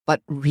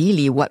But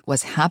really what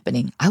was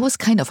happening, I was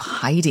kind of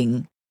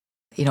hiding,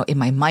 in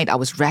my mind, I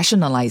was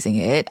rationalizing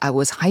it. I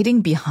was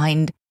hiding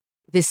behind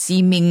this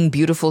seeming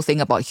beautiful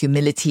thing about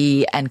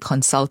humility and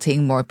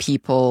consulting more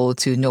people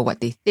to know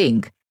what they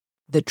think.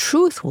 The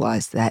truth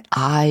was that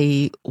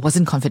I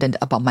wasn't confident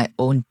about my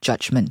own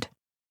judgment.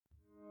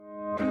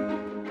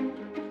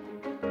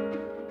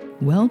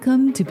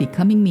 Welcome to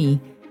Becoming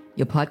Me,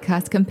 your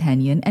podcast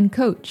companion and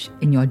coach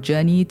in your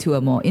journey to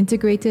a more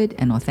integrated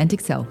and authentic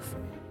self.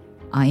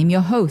 I am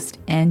your host,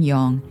 Ann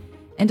Yong,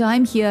 and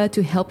I'm here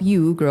to help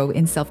you grow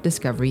in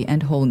self-discovery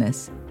and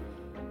wholeness.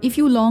 If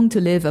you long to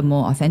live a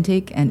more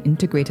authentic and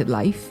integrated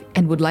life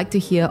and would like to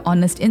hear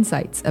honest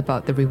insights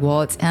about the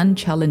rewards and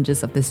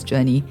challenges of this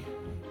journey,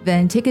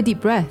 then take a deep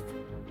breath,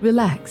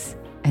 relax,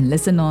 and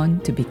listen on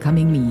to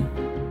Becoming Me.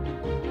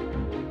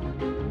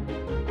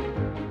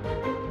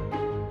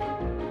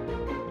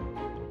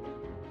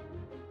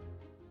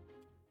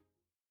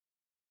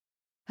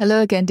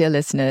 Hello again, dear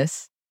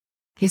listeners.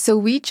 Okay, so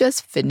we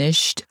just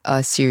finished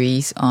a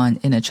series on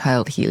inner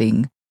child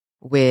healing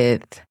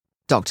with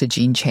Dr.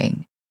 Jean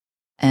Cheng.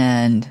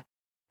 And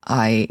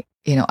I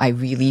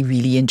really,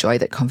 really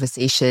enjoyed that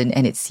conversation.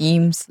 And it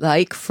seems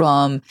like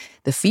from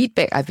the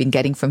feedback I've been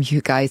getting from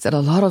you guys that a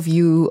lot of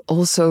you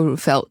also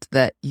felt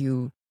that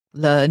you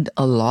learned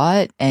a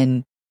lot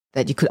and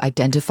that you could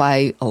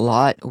identify a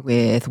lot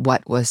with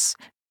what was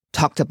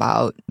talked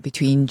about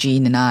between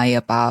Jean and I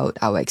about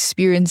our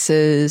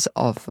experiences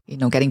of,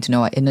 getting to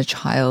know our inner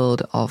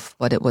child, of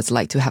what it was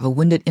like to have a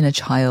wounded inner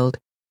child,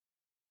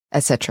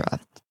 etc.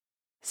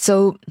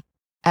 So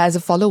as a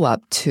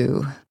follow-up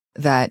to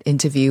that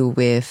interview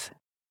with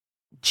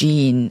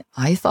Jean,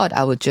 I thought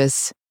I would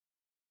just,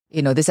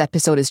 this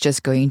episode is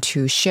just going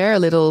to share a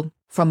little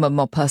from a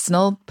more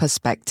personal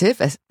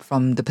perspective,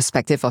 from the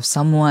perspective of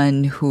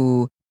someone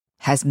who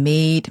has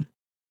made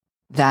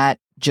that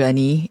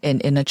journey in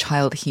inner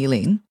child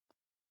healing,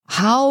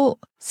 how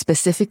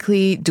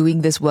specifically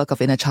doing this work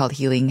of inner child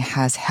healing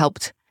has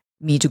helped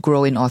me to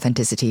grow in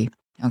authenticity.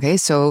 Okay,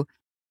 so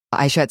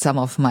I shared some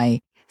of my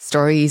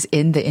stories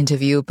in the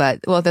interview, but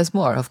there's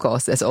more, of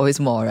course. There's always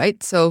more,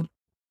 right? So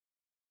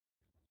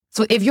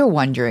if you're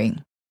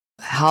wondering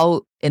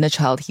how inner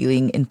child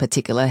healing in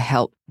particular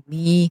helped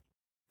me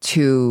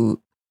to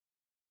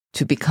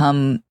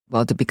become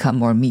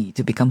more me,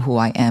 to become who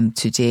I am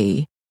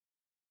today,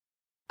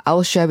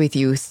 I'll share with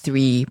you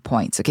 3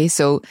 points. Okay,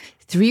 so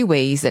 3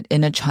 ways that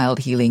inner child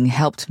healing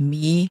helped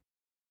me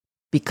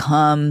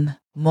become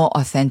more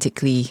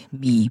authentically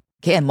me,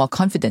 okay, and more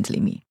confidently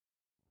me.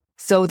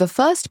 So the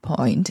first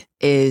point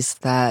is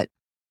that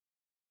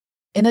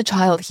inner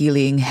child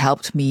healing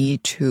helped me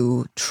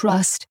to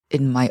trust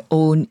in my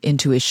own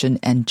intuition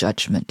and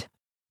judgment.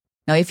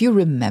 Now, if you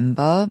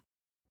remember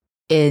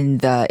in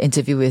the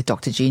interview with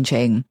Dr. Jean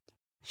Cheng,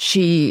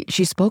 she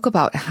spoke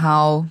about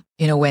how,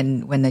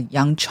 when a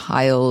young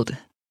child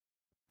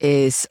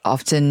is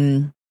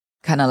often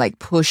kind of like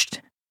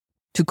pushed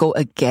to go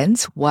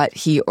against what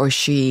he or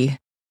she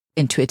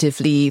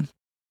intuitively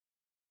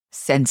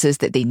senses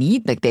that they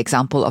need, like the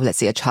example of, let's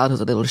say, a child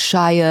who's a little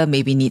shyer,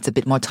 maybe needs a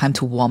bit more time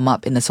to warm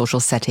up in a social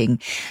setting.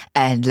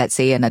 And let's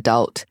say an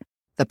adult,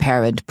 the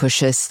parent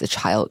pushes the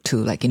child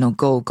to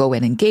go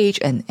and engage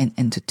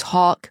and to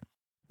talk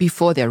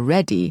before they're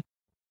ready,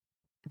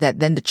 that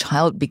then the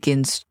child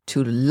begins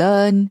to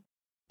learn,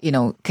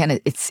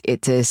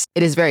 it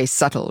is very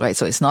subtle, right?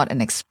 So it's not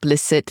an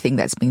explicit thing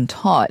that's being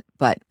taught,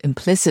 but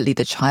implicitly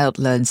the child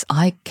learns,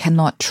 I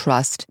cannot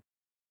trust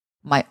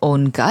my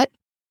own gut,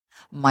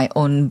 my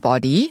own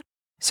body.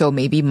 So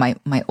maybe my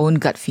own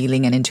gut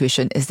feeling and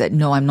intuition is that,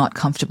 no, I'm not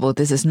comfortable.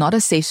 This is not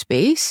a safe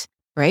space,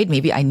 right?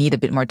 Maybe I need a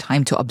bit more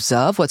time to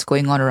observe what's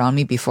going on around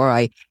me before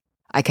I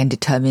can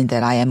determine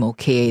that I am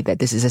okay, that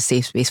this is a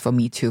safe space for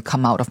me to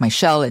come out of my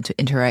shell and to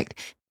interact.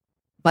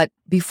 But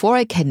before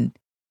I can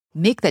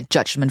make that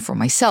judgment for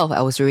myself,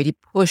 I was already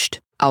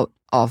pushed out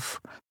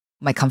of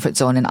my comfort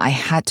zone and I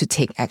had to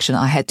take action.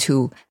 I had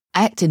to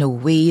act in a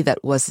way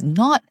that was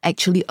not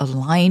actually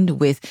aligned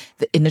with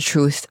the inner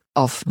truth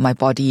of my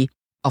body,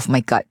 of my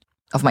gut,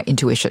 of my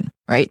intuition,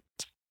 right?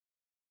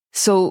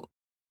 So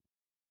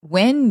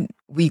when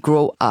we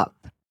grow up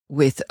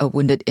with a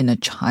wounded inner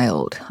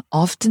child,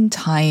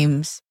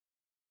 oftentimes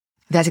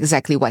that's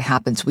exactly what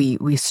happens.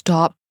 We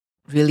stop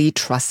really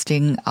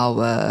trusting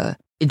our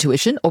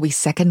intuition, or we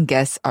second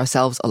guess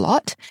ourselves a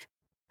lot,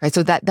 right?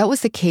 So that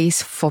was the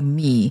case for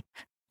me.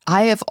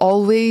 I have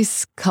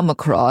always come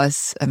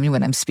across,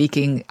 when I'm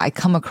speaking, I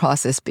come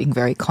across as being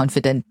very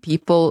confident.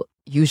 People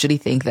usually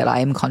think that I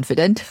am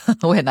confident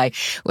when I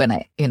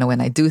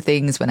do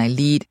things, when I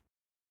lead.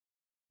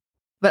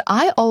 But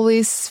I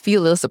always feel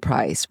a little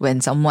surprised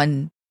when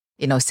someone,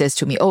 says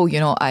to me,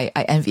 I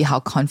envy how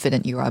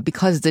confident you are,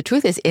 because the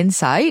truth is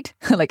inside,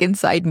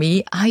 inside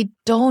me, I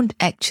don't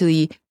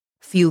actually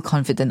feel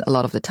confident a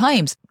lot of the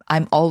times.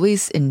 I'm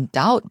always in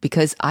doubt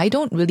because I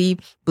don't really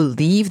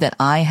believe that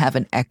I have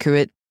an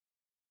accurate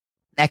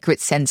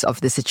sense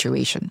of the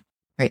situation,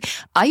 right?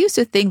 I used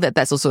to think that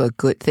that's also a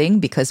good thing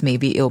because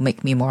maybe it'll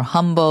make me more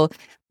humble.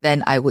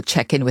 then I would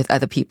check in with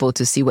other people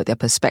to see what their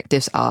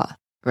perspectives are,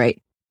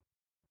 right?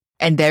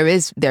 And there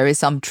is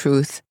some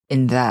truth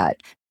in that.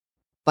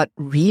 But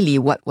really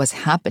what was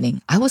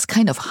happening, I was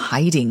kind of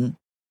hiding,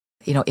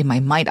 in my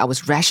mind, I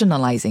was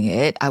rationalizing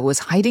it. I was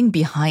hiding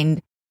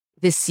behind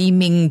this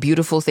seeming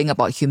beautiful thing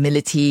about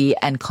humility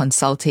and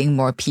consulting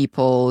more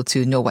people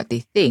to know what they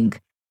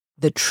think.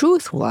 The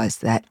truth was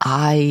that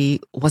I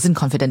wasn't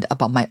confident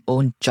about my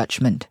own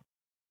judgment.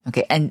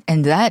 Okay. And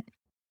that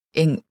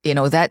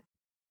that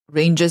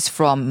ranges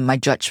from my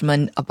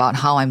judgment about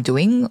how I'm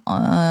doing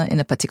in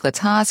a particular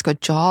task or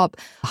job,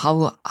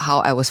 how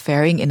I was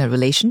faring in a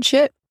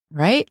relationship,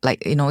 right?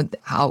 Like,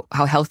 how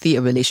healthy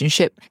a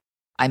relationship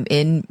I'm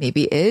in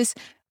maybe is,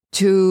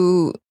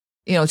 to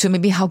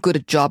maybe how good a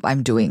job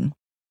I'm doing,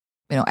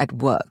 at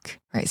work,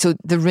 right? So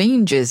the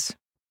range is,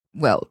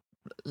 well,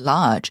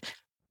 large,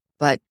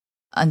 but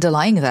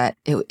underlying that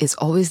is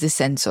always this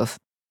sense of,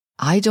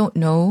 I don't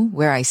know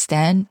where I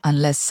stand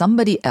unless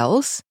somebody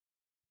else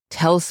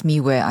tells me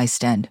where I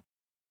stand.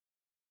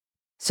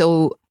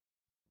 So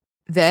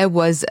there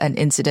was an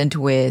incident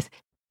with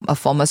a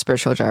former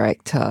spiritual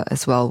director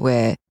as well,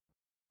 where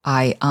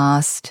I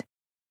asked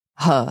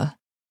her,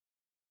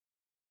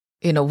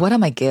 what are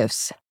my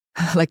gifts?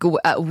 Like,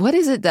 what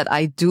is it that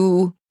I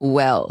do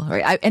well,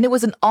 right? And it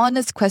was an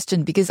honest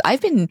question, because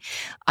I've been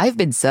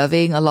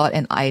serving a lot,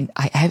 and I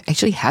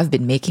actually have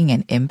been making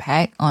an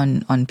impact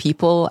on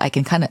people. I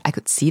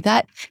could see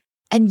that,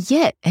 and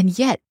yet,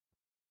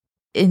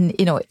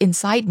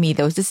 inside me,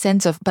 there was this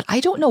sense of, but I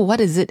don't know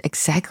what is it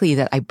exactly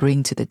that I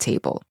bring to the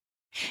table.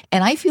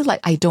 And I feel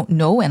like I don't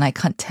know, and I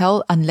can't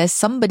tell unless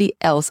somebody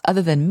else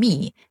other than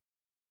me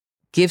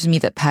gives me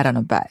that pat on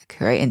the back,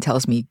 right? And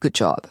tells me, good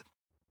job.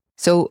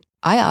 So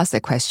I asked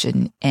that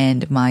question,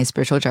 and my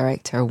spiritual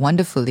director,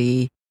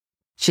 wonderfully,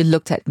 she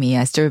looked at me.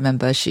 I still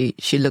remember she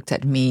looked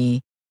at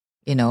me,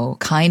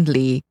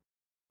 kindly,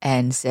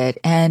 and said,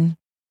 Anne,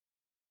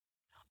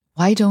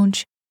 why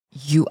don't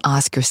you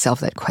ask yourself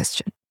that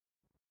question?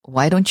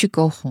 Why don't you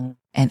go home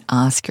and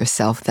ask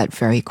yourself that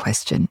very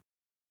question?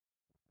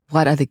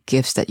 What are the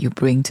gifts that you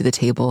bring to the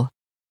table?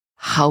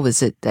 How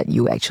is it that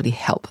you actually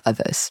help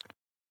others?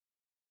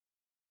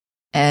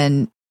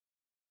 And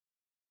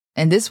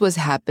this was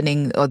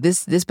happening, or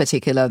this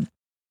particular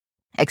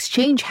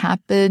exchange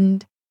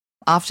happened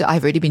after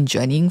I've already been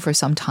journeying for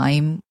some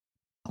time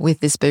with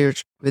this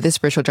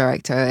spiritual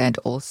director, and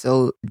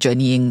also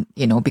journeying,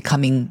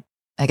 becoming,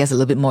 I guess, a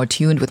little bit more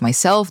tuned with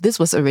myself. This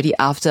was already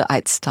after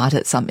I'd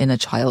started some inner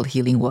child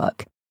healing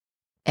work.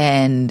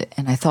 And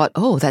I thought,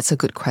 oh, that's a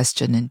good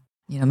question. And,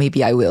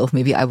 maybe I will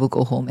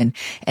go home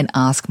and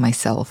ask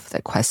myself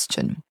that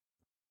question.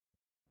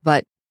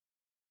 But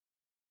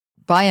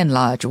by and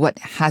large, what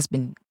has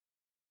been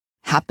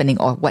happening,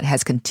 or what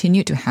has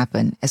continued to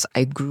happen as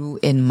I grew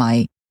in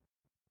my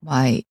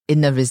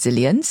inner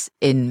resilience,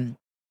 in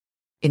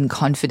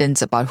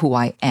confidence about who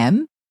I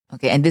am.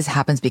 Okay. And this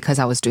happens because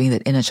I was doing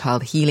that inner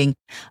child healing.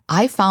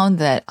 I found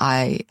that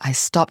I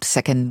stopped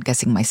second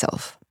guessing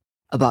myself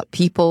about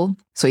people.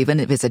 So even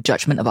if it's a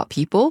judgment about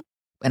people,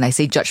 when I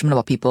say judgment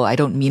about people, I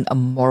don't mean a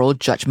moral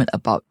judgment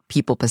about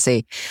people per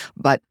se,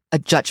 but a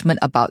judgment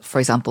about, for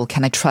example,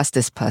 can I trust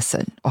this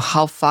person? Or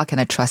how far can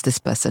I trust this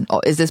person? Or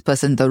is this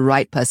person the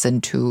right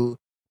person to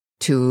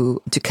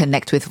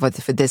connect with for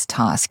this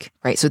task,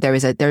 right? So there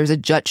is a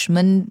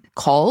judgment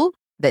call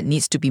that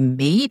needs to be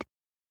made.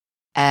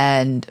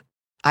 And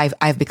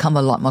I've become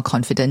a lot more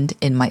confident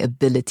in my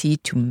ability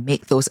to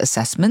make those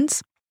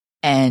assessments.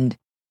 And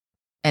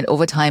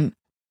over time,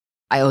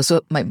 I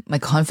also, my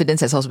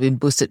confidence has also been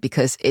boosted,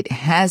 because it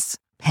has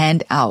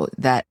panned out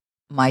that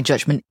my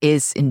judgment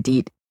is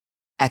indeed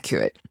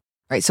accurate,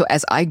 right? So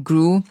as I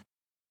grew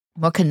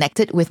more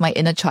connected with my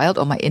inner child,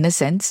 or my inner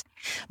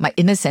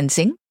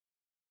sensing,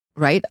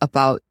 right,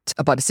 about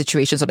the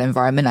situations or the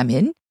environment I'm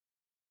in,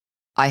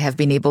 I have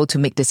been able to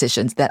make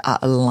decisions that are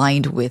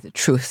aligned with the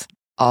truth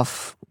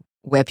of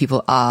where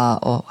people are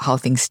or how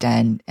things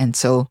stand. And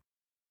so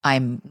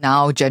I'm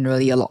now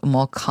generally a lot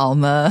more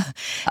calmer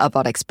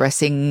about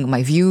expressing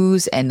my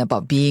views and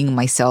about being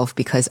myself,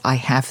 because I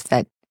have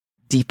that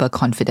deeper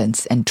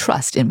confidence and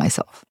trust in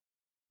myself.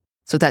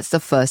 So that's the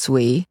first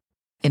way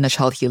inner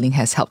child healing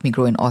has helped me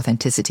grow in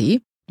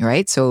authenticity,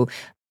 right? So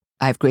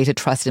I have greater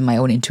trust in my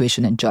own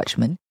intuition and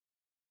judgment.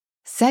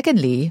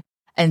 Secondly,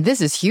 and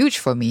this is huge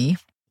for me,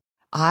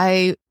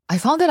 I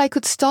found that I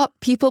could stop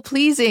people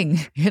pleasing,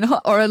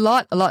 or a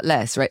lot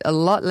less, right? A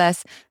lot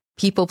less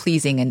people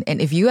pleasing.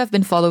 And if you have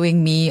been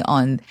following me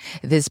on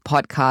this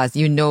podcast,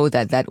 you know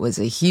that was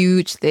a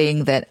huge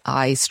thing that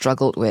I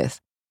struggled with,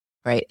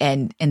 right?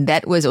 And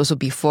that was also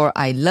before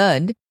I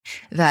learned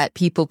that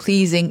people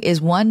pleasing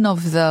is one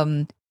of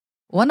the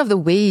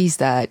ways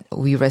that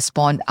we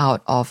respond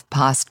out of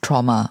past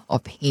trauma or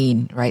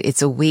pain, right?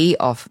 It's a way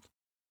of,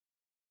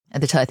 I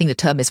think the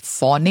term is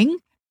fawning,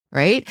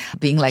 right?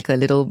 Being like a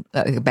little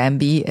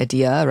Bambi, a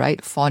deer,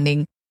 right?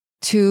 Fawning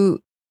to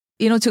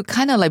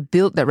kind of like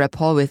build that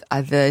rapport with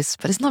others.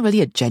 But it's not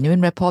really a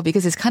genuine rapport,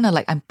 because it's kind of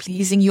like, I'm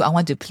pleasing you. I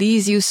want to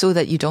please you so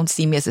that you don't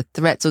see me as a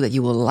threat, so that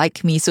you will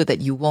like me, so that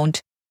you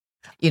won't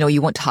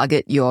You won't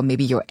target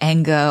maybe your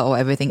anger or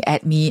everything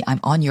at me. I'm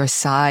on your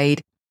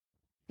side.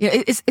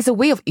 It's a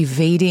way of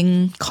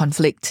evading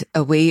conflict,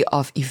 a way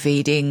of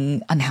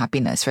evading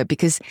unhappiness, right?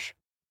 Because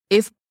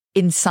if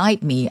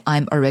inside me,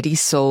 I'm already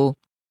so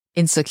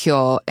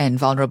insecure and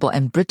vulnerable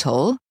and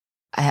brittle,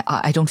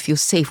 I don't feel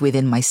safe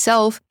within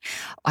myself.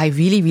 I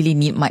really, really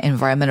need my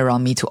environment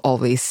around me to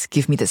always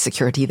give me the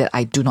security that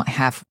I do not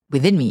have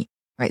within me,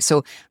 right?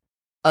 So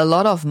a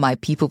lot of my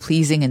people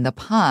pleasing in the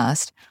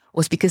past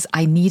was because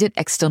I needed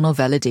external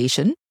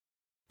validation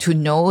to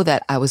know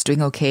that I was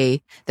doing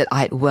okay, that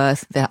I had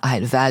worth, that I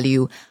had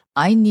value.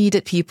 I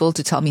needed people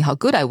to tell me how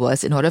good I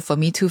was in order for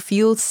me to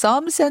feel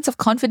some sense of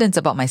confidence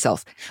about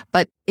myself.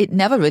 But it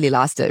never really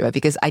lasted, right?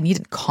 Because I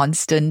needed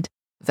constant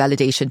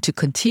validation to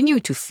continue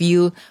to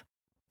feel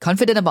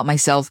confident about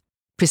myself,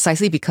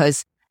 precisely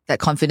because that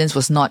confidence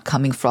was not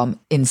coming from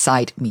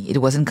inside me. It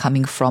wasn't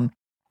coming from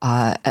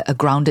a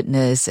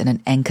groundedness and an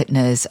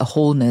anchoredness, a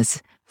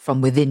wholeness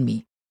from within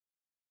me.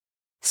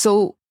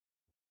 So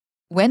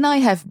when I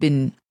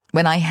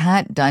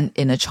had done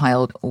inner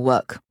child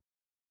work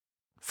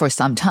for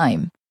some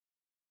time,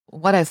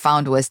 what I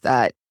found was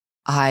that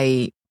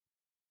I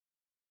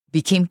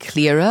became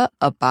clearer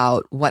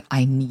about what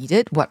I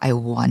needed, what I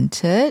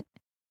wanted,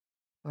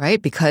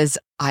 right? Because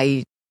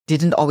I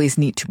didn't always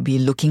need to be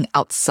looking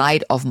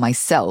outside of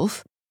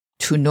myself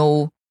to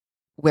know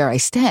where I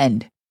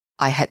stand.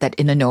 I had that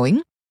inner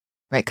knowing,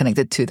 right?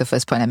 Connected to the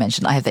first point I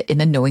mentioned. I have the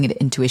inner knowing and the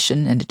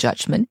intuition and the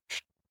judgment.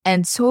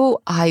 And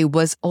so I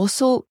was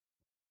also,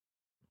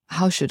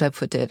 how should I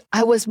put it?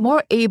 I was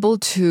more able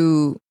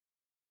to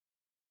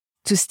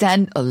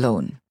stand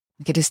alone.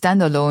 Okay, to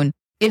stand alone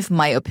if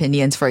my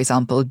opinions, for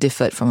example,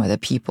 differed from other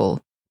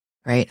people,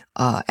 right?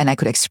 And I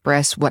could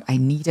express what I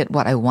needed,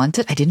 what I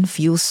wanted. I didn't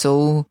feel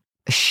so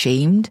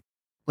ashamed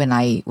when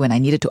I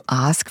needed to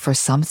ask for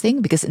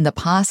something, because in the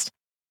past,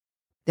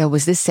 there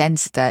was this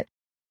sense that,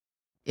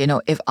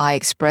 if I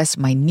express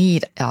my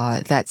need,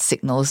 that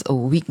signals a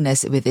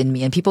weakness within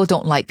me. And people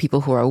don't like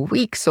people who are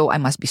weak, so I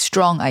must be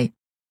strong. I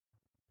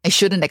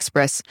shouldn't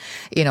express,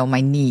 my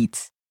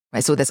needs,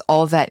 right? So there's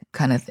all that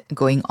kind of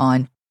going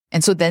on.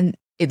 And so then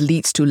it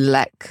leads to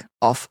lack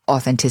of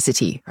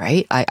authenticity,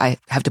 right? I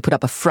have to put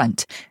up a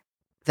front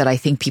that I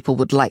think people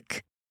would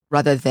like,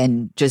 rather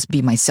than just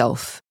be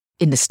myself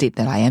in the state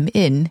that I am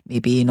in,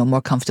 maybe,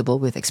 more comfortable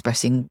with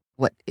expressing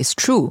what is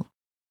true.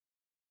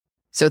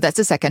 So that's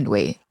the second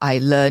way. I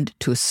learned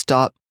to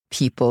stop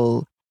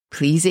people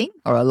pleasing,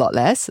 or a lot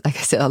less. Like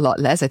I said, a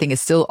lot less. I think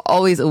it's still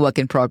always a work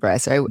in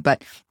progress, right?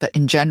 But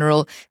in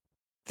general,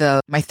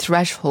 my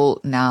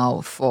threshold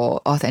now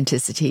for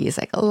authenticity is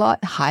like a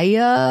lot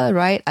higher,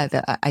 right?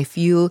 I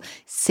feel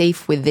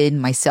safe within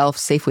myself,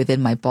 safe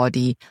within my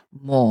body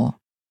more.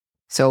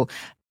 So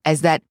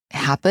as that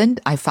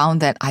happened, I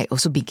found that I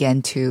also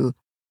began to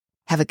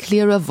have a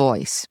clearer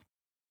voice.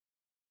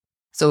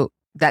 So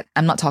that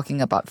I'm not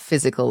talking about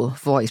physical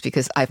voice,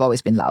 because I've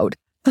always been loud.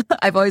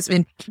 I've always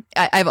been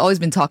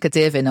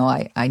talkative.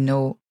 I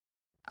know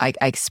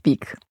I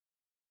speak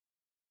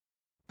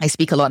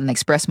a lot and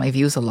express my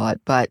views a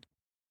lot, but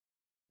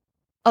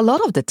a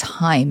lot of the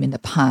time in the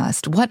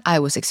past, what I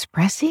was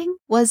expressing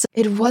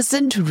it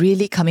wasn't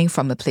really coming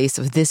from a place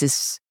of this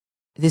is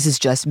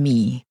just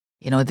me.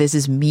 This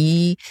is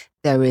me.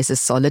 There is a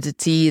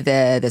solidity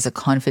there. There's a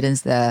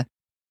confidence there.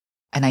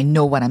 And I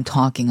know what I'm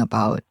talking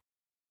about.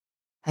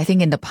 I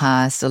think in the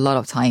past, a lot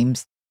of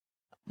times,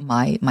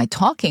 my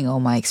talking or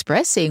my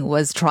expressing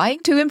was trying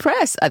to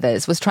impress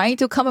others, was trying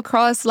to come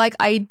across like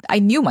I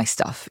knew my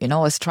stuff,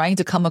 was trying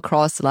to come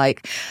across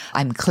like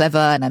I'm clever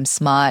and I'm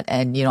smart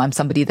and, I'm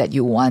somebody that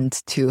you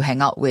want to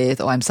hang out with,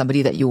 or I'm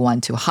somebody that you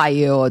want to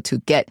hire or to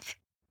get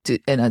to,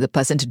 the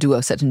person to do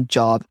a certain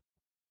job.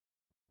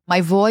 My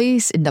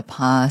voice in the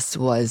past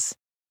was,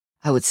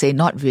 I would say,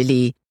 not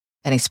really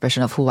an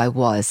expression of who I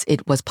was.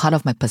 It was part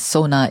of my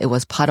persona. It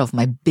was part of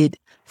my bid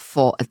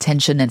for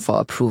attention and for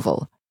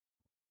approval.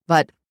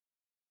 But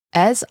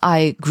as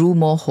I grew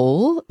more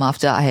whole,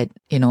 after I had,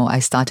 I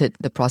started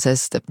the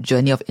process, the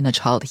journey of inner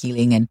child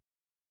healing, and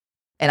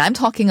I'm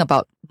talking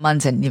about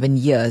months and even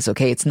years,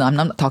 okay? I'm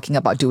not talking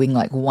about doing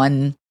like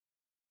one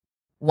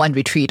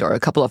retreat or a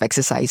couple of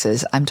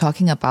exercises. I'm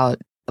talking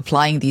about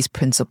applying these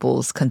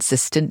principles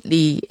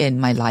consistently in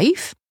my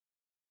life.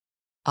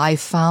 I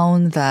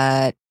found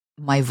that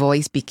my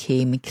voice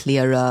became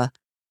clearer,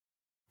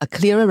 a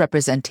clearer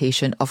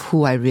representation of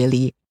who I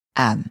really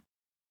am.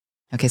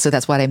 Okay, so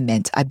that's what I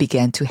meant. I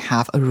began to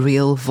have a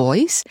real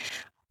voice.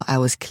 I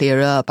was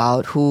clearer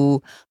about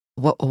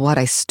what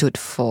I stood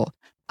for.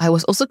 I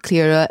was also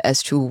clearer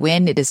as to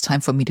when it is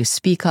time for me to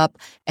speak up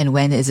and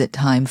when is it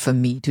time for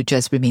me to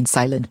just remain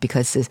silent,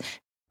 because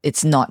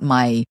it's not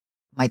my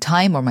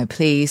time or my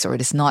place, or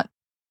it is not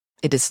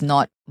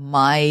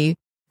my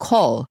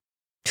call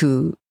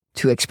to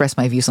express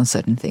my views on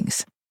certain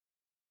things.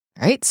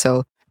 Right?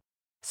 So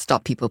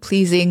stop people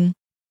pleasing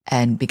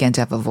and began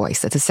to have a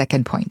voice. That's the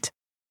second point.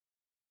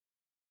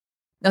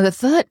 Now, the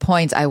third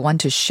point I want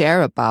to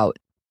share about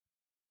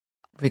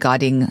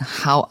regarding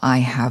how I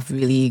have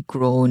really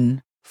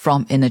grown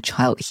from inner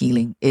child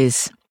healing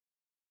is,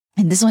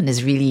 and this one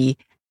is really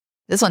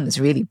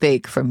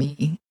big for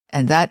me,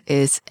 and that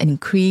is an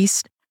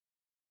increased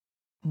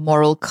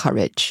moral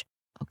courage,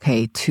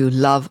 okay, to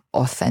love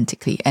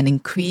authentically, an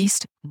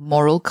increased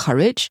moral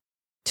courage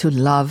to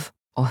love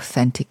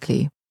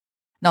authentically.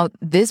 Now,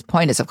 this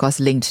point is, of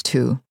course, linked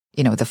to,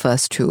 the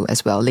first two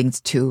as well,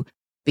 linked to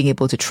being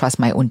able to trust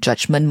my own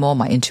judgment more,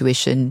 my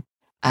intuition,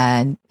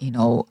 and,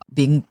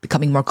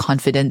 becoming more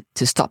confident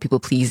to stop people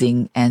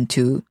pleasing and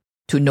to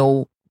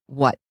know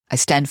what I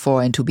stand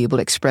for and to be able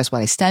to express what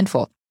I stand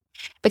for.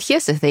 But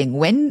here's the thing,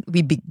 when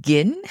we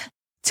begin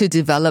to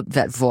develop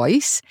that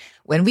voice,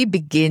 when we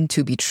begin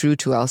to be true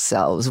to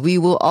ourselves, we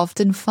will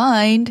often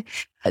find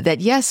that,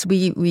 yes,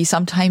 we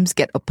sometimes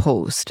get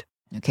opposed.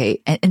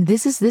 Okay. And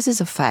this is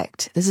a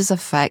fact. This is a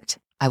fact.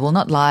 I will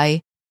not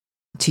lie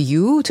to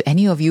you, to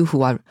any of you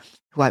who are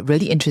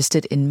really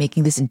interested in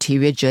making this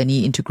interior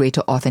journey into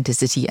greater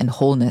authenticity and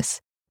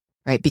wholeness,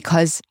 right?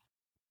 Because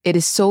it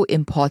is so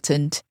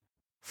important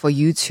for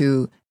you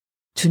to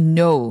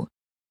know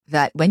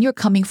that when you're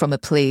coming from a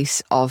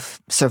place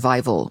of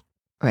survival,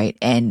 right?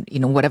 And,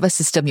 whatever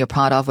system you're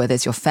part of, whether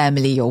it's your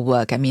family, your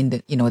work,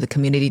 the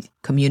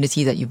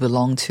community that you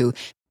belong to,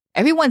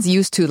 everyone's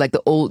used to like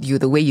the old you,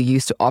 the way you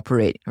used to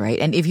operate, right?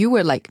 And if you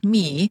were like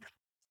me,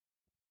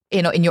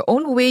 in your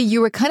own way,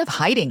 you were kind of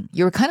hiding.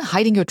 You were kind of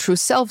hiding your true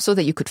self so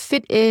that you could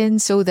fit in,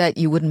 so that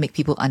you wouldn't make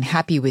people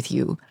unhappy with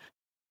you.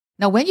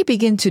 Now, when you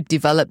begin to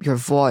develop your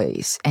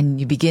voice and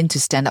you begin to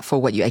stand up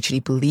for what you actually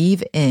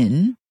believe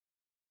in,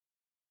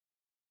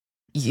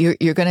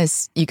 you're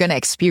gonna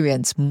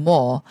experience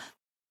more,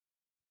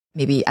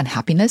 maybe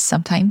unhappiness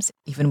sometimes,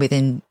 even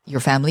within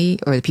your family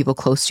or the people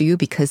close to you,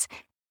 because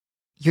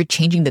you're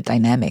changing the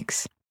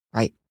dynamics,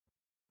 right?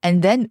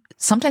 And then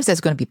sometimes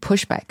there's going to be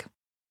pushback.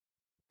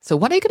 So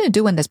what are you going to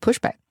do when there's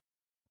pushback?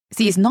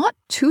 See, it's not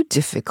too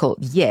difficult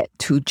yet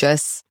to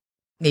just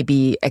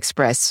maybe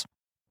express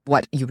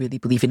what you really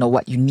believe in, or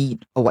what you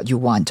need, or what you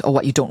want, or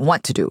what you don't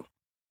want to do.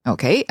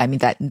 Okay?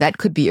 That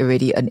could be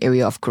already an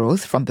area of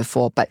growth from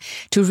before, but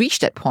to reach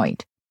that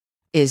point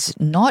is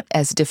not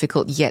as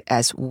difficult yet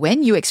as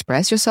when you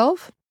express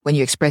yourself, when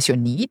you express your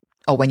need,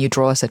 or when you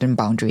draw a certain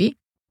boundary,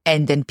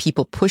 and then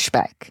people push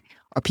back,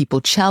 or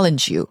people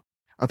challenge you,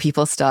 or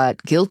people start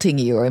guilting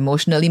you or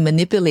emotionally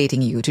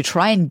manipulating you to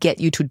try and get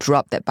you to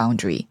drop that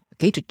boundary,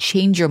 okay, to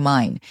change your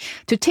mind,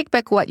 to take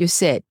back what you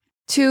said,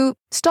 to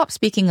stop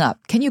speaking up.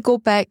 Can you go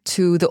back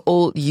to the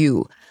old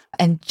you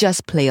and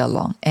just play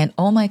along? And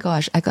oh my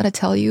gosh, I gotta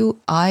tell you,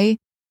 I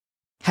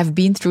have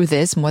been through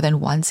this more than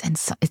once, and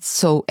it's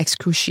so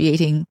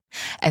excruciating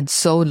and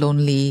so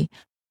lonely,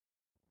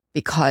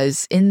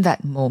 because in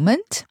that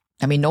moment,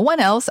 no one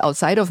else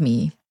outside of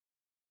me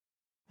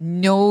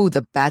know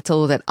the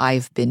battle that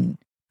I've been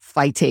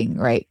fighting,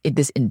 right, in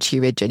this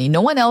interior journey.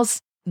 No one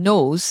else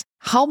knows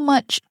how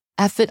much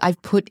effort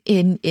I've put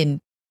in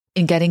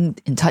getting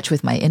in touch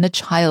with my inner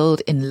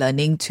child, in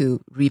learning to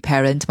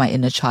reparent my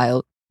inner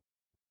child.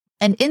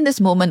 And in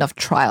this moment of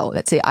trial,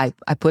 let's say I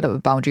put up a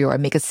boundary or I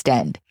make a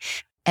stand,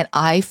 and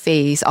I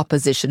face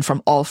opposition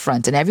from all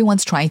fronts, and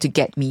everyone's trying to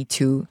get me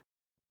to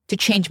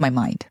change my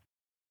mind.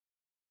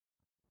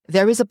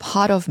 There is a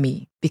part of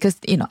me, because,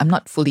 I'm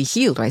not fully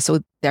healed, right?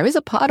 So there is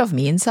a part of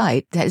me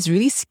inside that is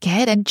really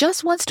scared and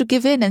just wants to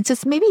give in and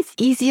says, maybe it's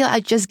easier, I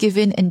just give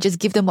in and just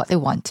give them what they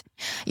want,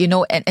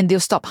 and they'll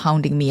stop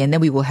hounding me, and then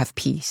we will have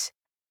peace.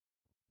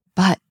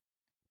 But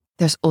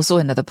there's also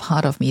another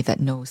part of me that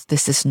knows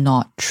this is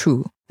not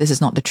true. This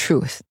is not the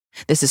truth.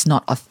 This is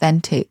not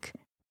authentic.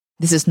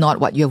 This is not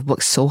what you have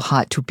worked so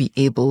hard to be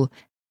able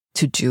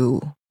to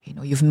do.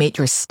 You've made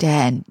your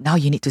stand. Now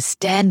you need to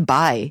stand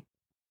by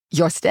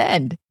your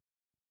stand.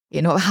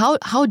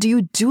 How do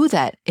you do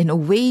that in a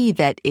way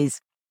that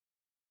is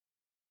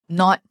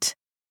not,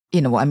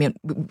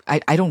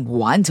 I don't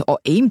want or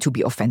aim to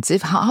be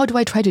offensive. How do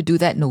I try to do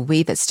that in a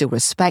way that's still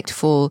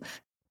respectful,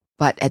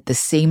 but at the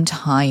same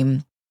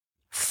time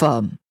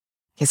firm?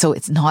 Okay, so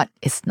it's not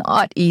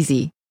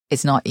easy.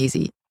 It's not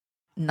easy.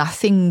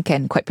 Nothing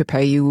can quite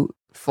prepare you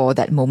for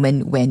that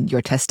moment when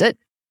you're tested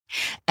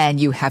and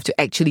you have to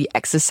actually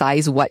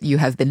exercise what you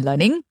have been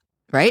learning,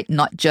 right?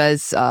 Not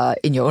just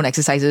in your own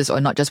exercises,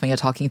 or not just when you're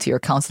talking to your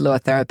counselor or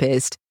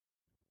therapist,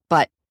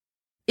 but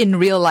in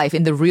real life,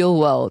 in the real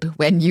world,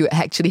 when you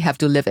actually have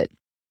to live it.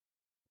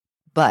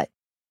 But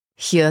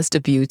here's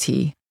the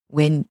beauty.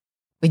 When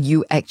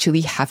you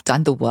actually have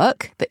done the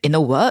work, the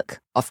inner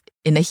work of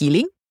inner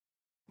healing,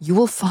 you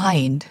will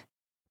find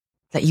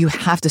that you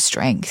have the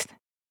strength,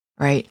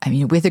 right?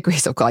 With the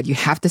grace of God, you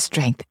have the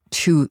strength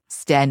to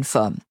stand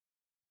firm.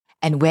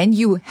 And when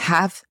you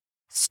have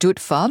stood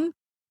firm,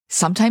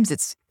 sometimes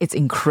it's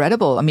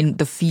incredible.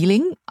 The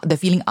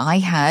feeling I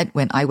had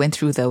when I went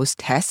through those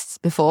tests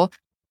before,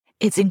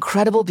 it's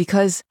incredible,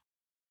 because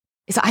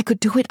it's I could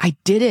do it. I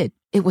did it.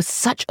 It was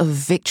such a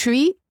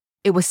victory.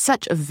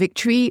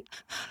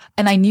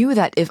 And I knew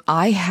that if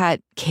I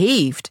had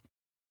caved,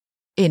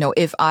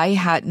 if I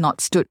had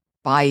not stood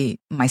by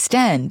my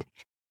stand,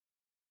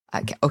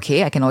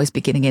 okay, I can always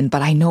begin again,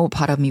 but I know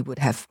part of me would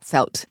have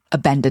felt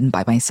abandoned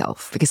by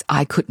myself because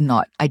I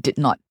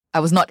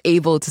was not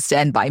able to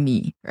stand by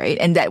me, right?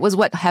 And that was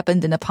what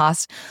happened in the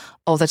past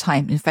all the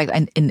time. In fact,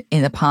 in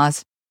the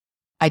past,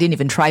 I didn't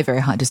even try very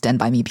hard to stand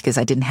by me because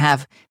I didn't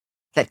have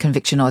that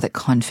conviction or that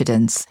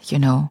confidence,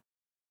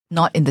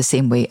 not in the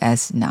same way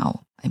as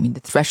now. I mean, the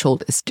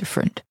threshold is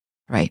different,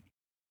 right?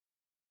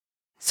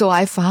 So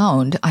I have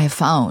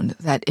found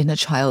that inner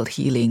child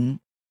healing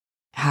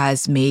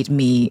has made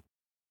me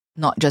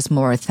not just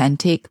more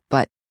authentic,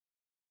 but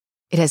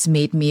it has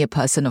made me a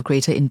person of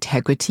greater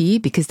integrity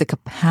because the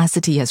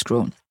capacity has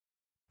grown,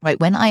 right?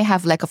 When I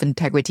have lack of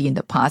integrity in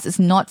the past, it's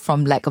not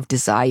from lack of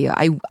desire.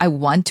 I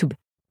want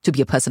to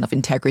be a person of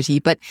integrity,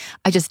 but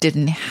I just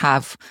didn't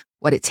have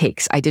what it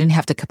takes. I didn't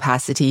have the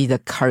capacity, the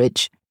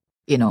courage,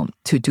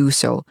 to do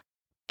so.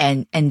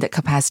 And the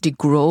capacity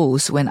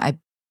grows when I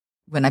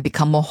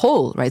become more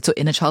whole, right? So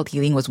inner child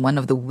healing was one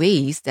of the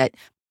ways that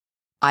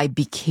I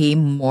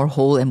became more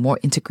whole and more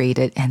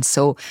integrated. And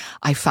so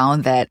I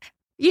found that,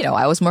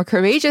 I was more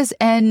courageous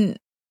and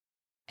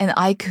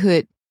I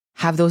could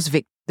have those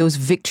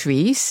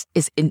victories,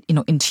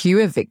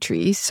 interior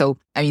victories. So,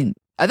 I mean,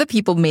 other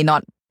people may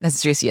not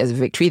necessarily see it as a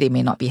victory. They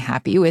may not be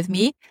happy with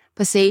me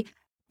per se,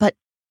 but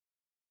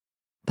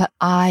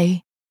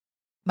my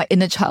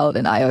inner child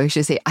and I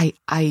should say,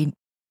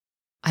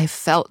 I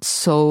felt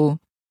so,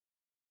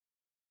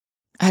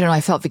 I don't know,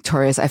 I felt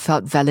victorious. I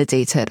felt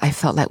validated. I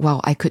felt like,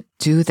 wow, I could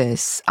do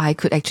this. I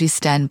could actually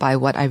stand by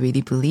what I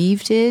really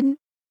believed in.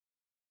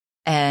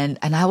 And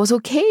I was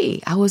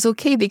okay. I was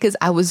okay because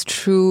I was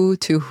true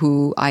to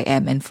who I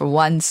am. And for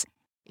once,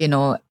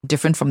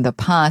 different from the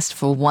past,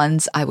 for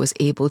once I was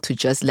able to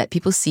just let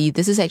people see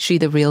this is actually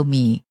the real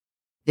me.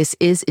 This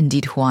is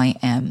indeed who I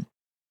am.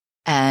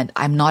 And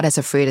I'm not as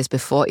afraid as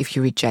before if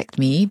you reject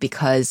me,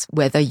 because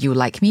whether you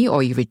like me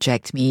or you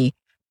reject me,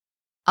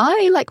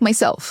 I like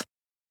myself.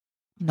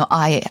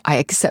 I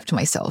accept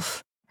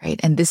myself, right?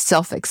 And this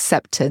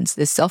self-acceptance,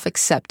 this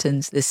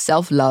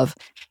self-love,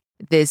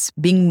 this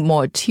being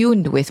more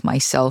attuned with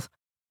myself,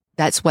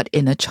 that's what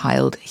inner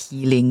child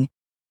healing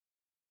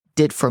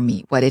did for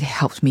me, what it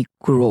helped me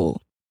grow,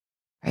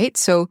 right?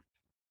 So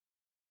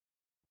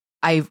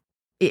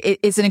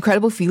it's an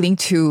incredible feeling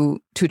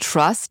to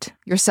trust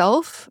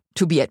yourself,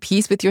 to be at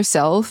peace with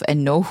yourself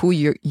and know who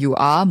you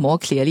are more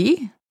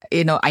clearly.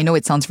 I know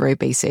it sounds very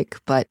basic,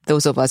 but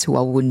those of us who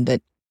are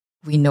wounded,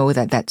 we know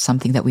that that's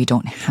something that we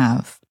don't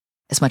have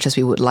as much as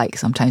we would like.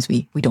 Sometimes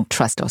we don't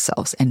trust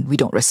ourselves and we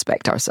don't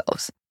respect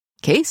ourselves.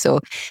 Okay,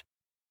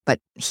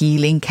 but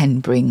healing can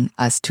bring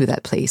us to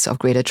that place of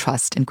greater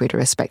trust and greater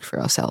respect for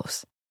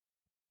ourselves.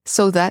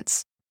 So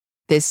that's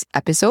this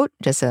episode,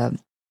 just a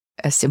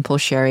simple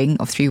sharing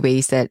of 3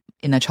 ways that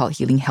inner child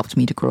healing helped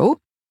me to grow.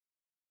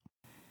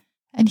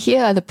 And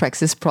here are the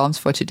praxis prompts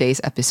for today's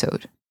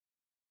episode.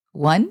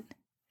 1,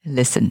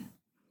 listen.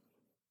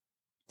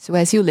 So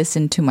as you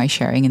listen to my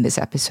sharing in this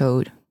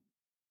episode,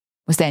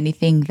 was there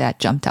anything that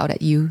jumped out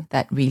at you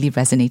that really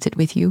resonated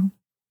with you?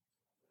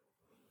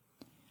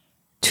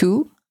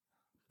 2,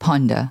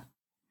 ponder.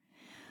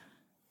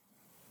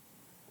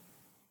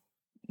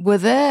 Were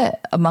there,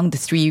 among the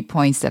 3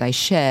 points that I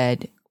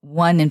shared,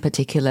 one in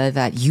particular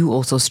that you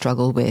also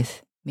struggle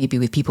with, maybe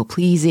with people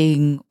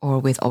pleasing or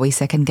with always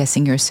second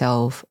guessing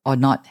yourself or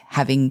not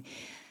having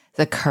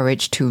the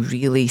courage to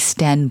really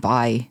stand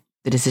by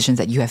the decisions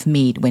that you have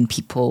made when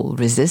people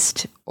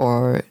resist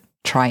or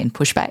try and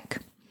push back?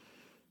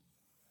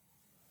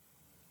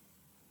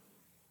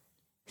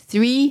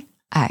 3,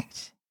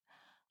 act.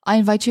 I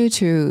invite you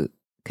to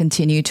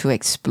continue to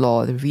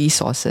explore the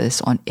resources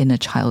on inner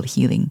child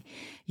healing.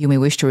 You may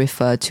wish to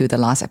refer to the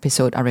last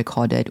episode I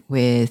recorded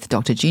with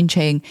Dr. Jean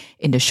Cheng.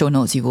 In the show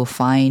notes, you will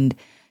find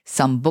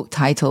some book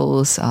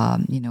titles,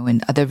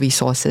 and other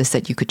resources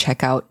that you could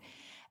check out.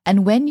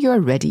 And when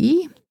you're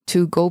ready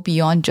to go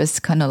beyond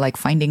just kind of like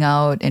finding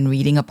out and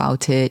reading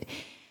about it,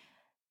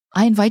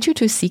 I invite you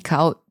to seek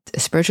out a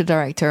spiritual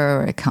director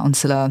or a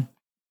counselor,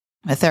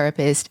 a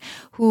therapist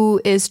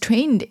who is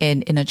trained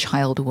in inner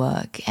child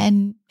work,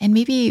 and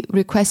maybe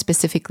request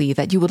specifically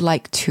that you would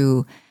like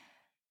to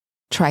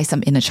try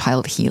some inner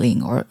child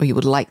healing, or you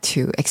would like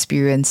to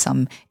experience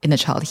some inner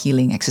child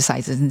healing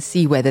exercises and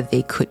see whether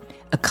they could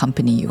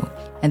accompany you.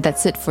 And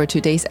that's it for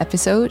today's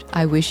episode.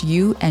 I wish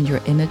you and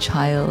your inner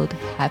child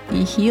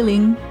happy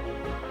healing.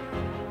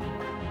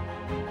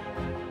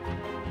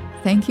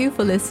 Thank you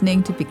for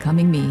listening to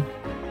Becoming Me,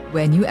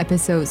 where new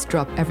episodes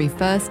drop every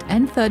first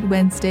and third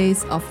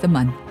Wednesdays of the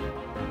month.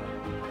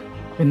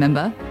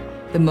 Remember,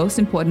 the most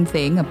important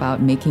thing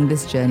about making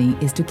this journey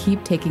is to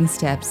keep taking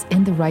steps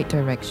in the right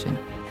direction,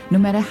 no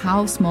matter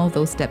how small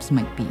those steps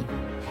might be.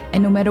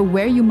 And no matter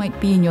where you might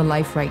be in your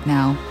life right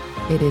now,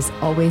 it is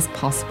always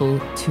possible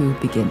to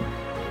begin.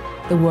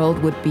 The world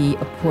would be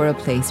a poorer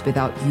place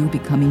without you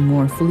becoming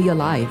more fully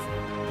alive.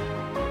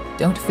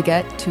 Don't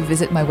forget to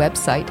visit my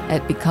website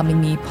at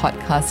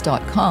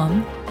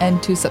becomingmepodcast.com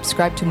and to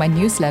subscribe to my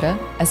newsletter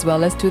as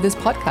well as to this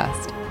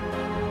podcast.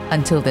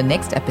 Until the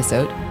next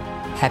episode,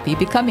 happy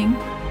becoming!